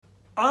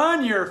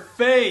on your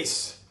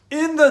face,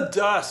 in the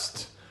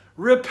dust.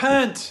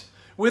 Repent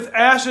with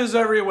ashes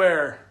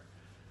everywhere.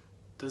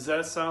 Does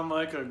that sound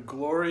like a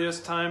glorious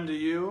time to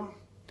you?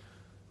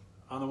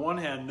 On the one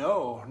hand,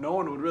 no. No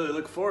one would really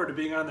look forward to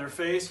being on their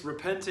face,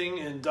 repenting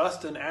in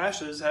dust and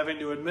ashes, having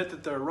to admit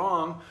that they're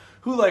wrong.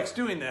 Who likes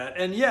doing that?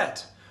 And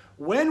yet,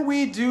 when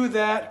we do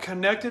that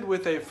connected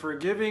with a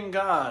forgiving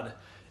God,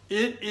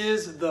 it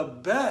is the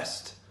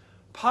best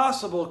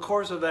possible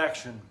course of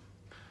action.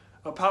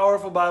 A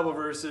powerful Bible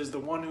verse is, the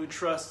one who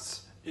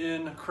trusts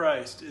in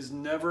Christ is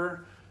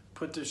never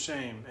put to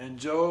shame. And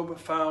Job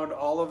found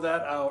all of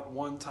that out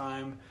one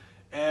time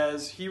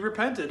as he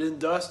repented in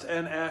dust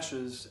and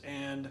ashes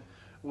and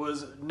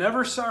was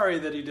never sorry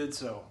that he did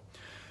so.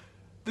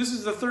 This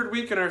is the third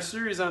week in our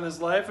series on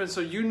his life, and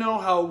so you know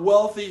how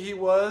wealthy he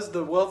was,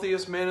 the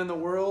wealthiest man in the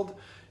world.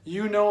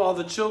 You know all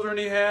the children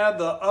he had,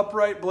 the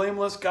upright,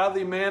 blameless,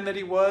 godly man that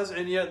he was,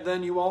 and yet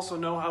then you also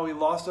know how he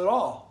lost it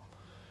all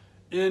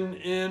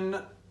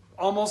in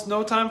almost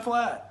no time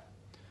flat.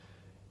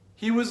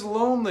 He was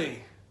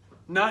lonely,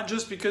 not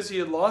just because he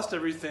had lost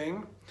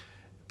everything,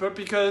 but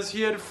because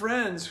he had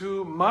friends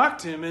who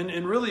mocked him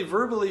and really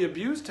verbally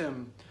abused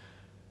him,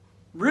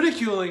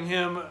 ridiculing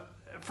him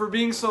for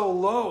being so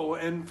low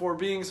and for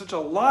being such a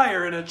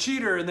liar and a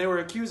cheater, and they were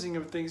accusing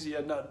him of things he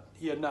had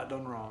not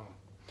done wrong.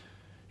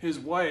 His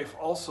wife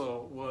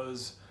also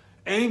was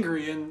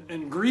angry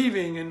and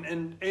grieving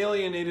and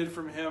alienated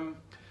from him.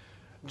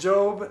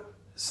 Job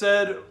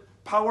said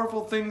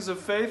powerful things of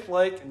faith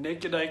like,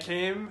 "Naked I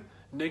came,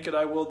 naked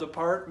I will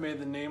depart. May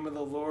the name of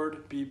the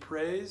Lord be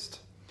praised.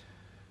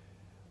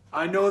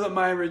 I know that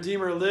my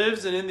Redeemer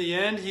lives, and in the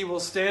end he will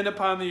stand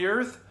upon the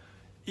earth.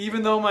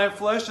 Even though my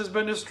flesh has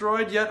been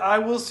destroyed, yet I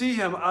will see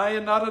him, I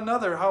and not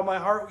another, how my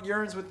heart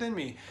yearns within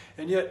me."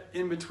 And yet,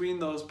 in between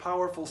those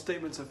powerful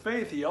statements of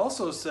faith, he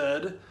also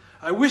said,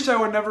 "I wish I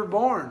were never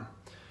born.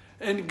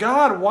 And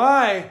God,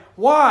 why?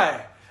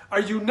 Why? Are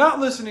you not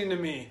listening to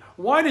me?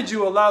 Why did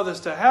you allow this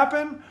to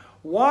happen?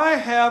 Why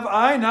have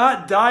I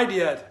not died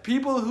yet?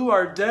 People who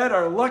are dead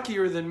are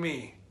luckier than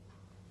me."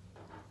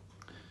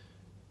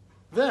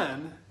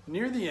 Then,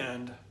 near the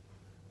end,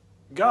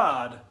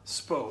 God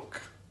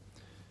spoke.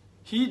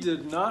 He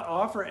did not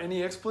offer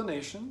any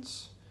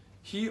explanations.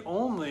 He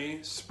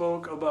only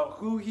spoke about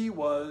who he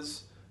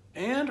was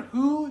and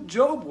who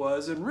Job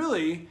was, and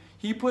really,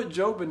 he put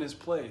Job in his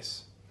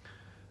place.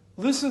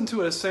 Listen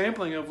to a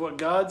sampling of what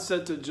God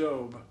said to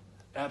Job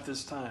at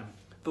this time.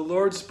 The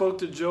Lord spoke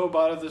to Job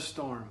out of the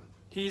storm.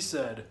 He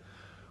said,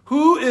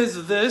 "Who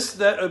is this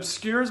that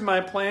obscures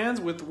my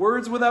plans with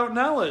words without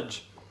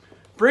knowledge?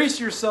 Brace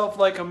yourself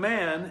like a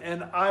man,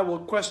 and I will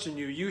question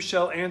you. You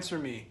shall answer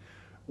me.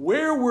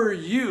 Where were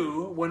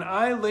you when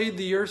I laid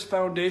the earth's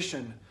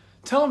foundation?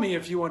 Tell me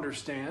if you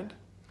understand.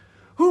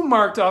 Who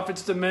marked off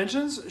its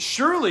dimensions?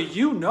 Surely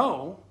you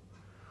know.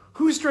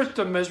 Who stretched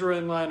a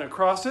measuring line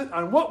across it?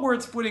 On what were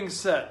its footings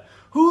set?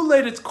 Who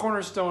laid its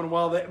cornerstone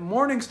while the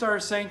morning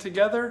stars sang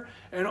together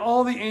and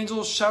all the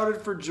angels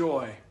shouted for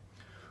joy?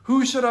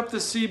 Who shut up the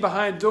sea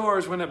behind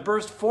doors when it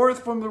burst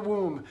forth from the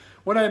womb?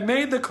 When I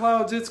made the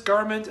clouds its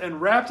garment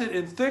and wrapped it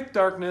in thick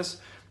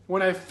darkness,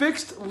 when I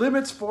fixed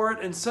limits for it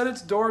and set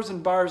its doors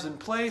and bars in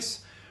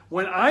place,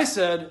 when I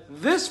said,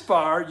 'This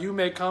far you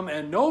may come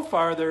and no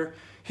farther,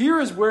 here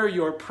is where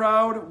your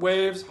proud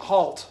waves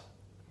halt.'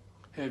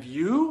 Have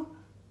you,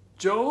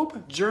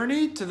 Job,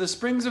 journeyed to the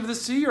springs of the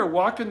sea or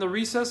walked in the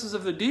recesses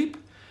of the deep?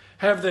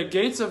 Have the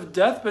gates of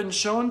death been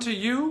shown to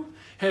you?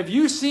 Have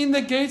you seen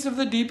the gates of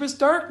the deepest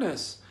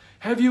darkness?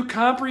 Have you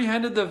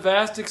comprehended the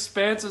vast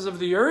expanses of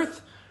the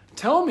earth?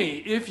 Tell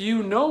me if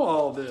you know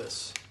all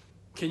this.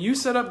 Can you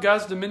set up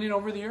God's dominion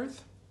over the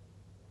earth?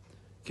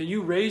 Can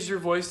you raise your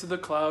voice to the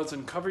clouds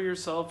and cover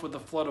yourself with a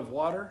flood of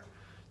water?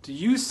 Do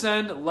you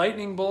send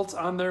lightning bolts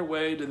on their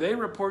way? Do they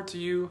report to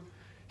you,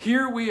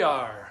 'Here we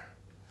are'?"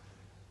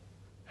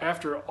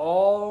 After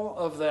all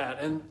of that,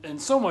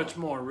 and so much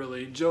more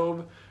really,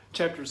 Job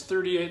chapters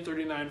 38,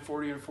 39,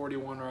 40, and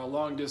 41 are a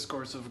long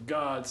discourse of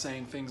God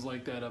saying things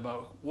like that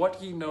about what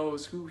he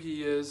knows, who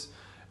he is,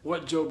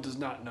 what Job does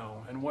not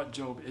know, and what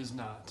Job is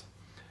not.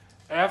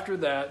 After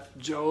that,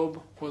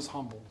 Job was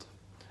humbled.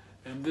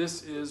 And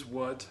this is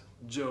what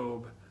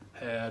Job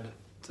had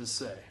to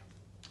say.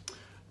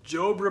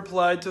 Job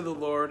replied to the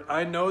Lord,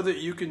 "I know that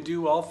you can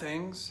do all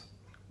things.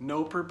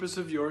 No purpose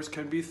of yours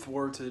can be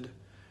thwarted.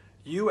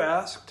 You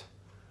asked,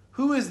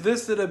 'Who is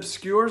this that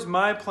obscures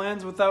my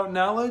plans without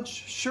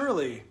knowledge?'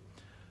 Surely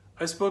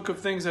I spoke of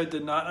things I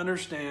did not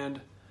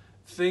understand,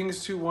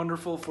 things too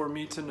wonderful for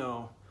me to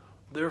know.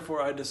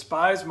 Therefore I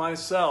despise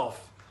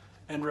myself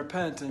and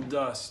repent in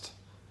dust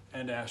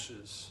and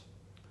ashes."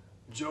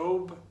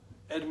 Job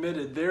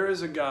admitted, there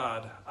is a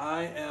God.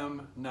 I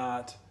am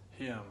not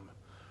him.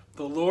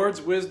 The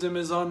Lord's wisdom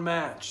is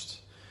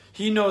unmatched.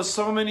 He knows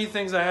so many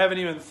things I haven't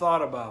even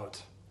thought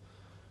about.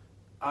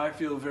 I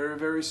feel very,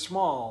 very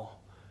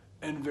small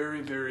and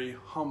very, very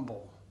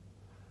humble.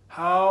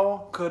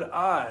 How could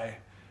I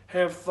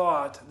have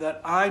thought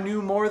that I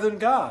knew more than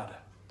God?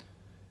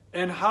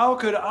 And how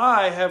could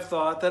I have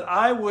thought that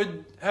I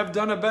would have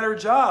done a better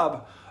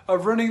job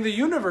of running the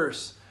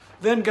universe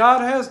than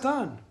God has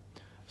done?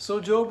 So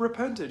Job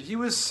repented. He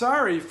was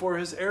sorry for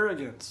his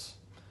arrogance.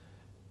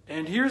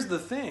 And here's the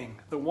thing: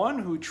 the one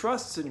who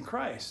trusts in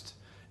Christ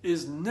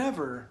is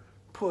never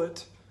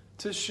put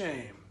to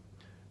shame.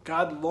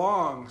 God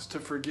longs to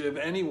forgive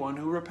anyone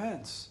who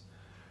repents.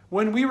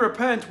 When we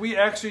repent, we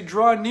actually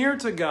draw near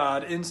to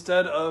God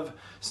instead of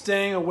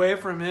staying away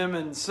from Him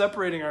and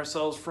separating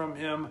ourselves from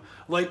Him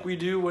like we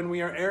do when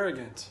we are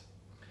arrogant.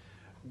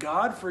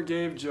 God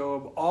forgave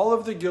Job all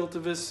of the guilt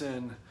of his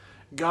sin.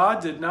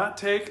 God did not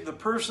take the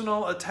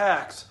personal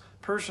attacks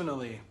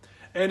personally,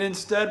 and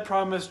instead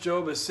promised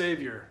Job a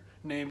Savior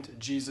named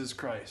Jesus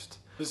Christ.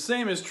 The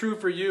same is true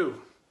for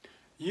you.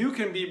 You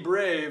can be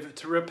brave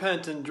to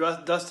repent in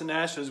dust and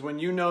ashes when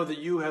you know that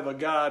you have a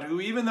God who,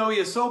 even though He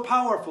is so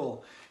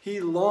powerful, He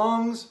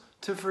longs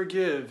to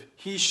forgive.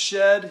 He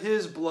shed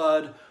His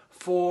blood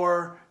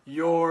for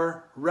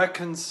your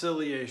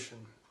reconciliation.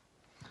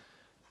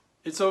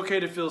 It's okay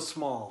to feel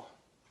small.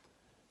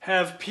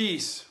 Have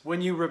peace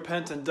when you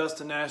repent in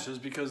dust and ashes,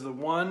 because the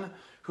one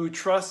who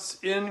trusts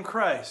in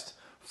Christ,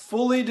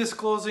 fully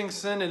disclosing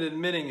sin and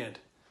admitting it,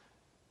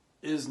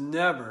 is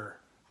never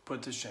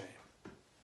put to shame.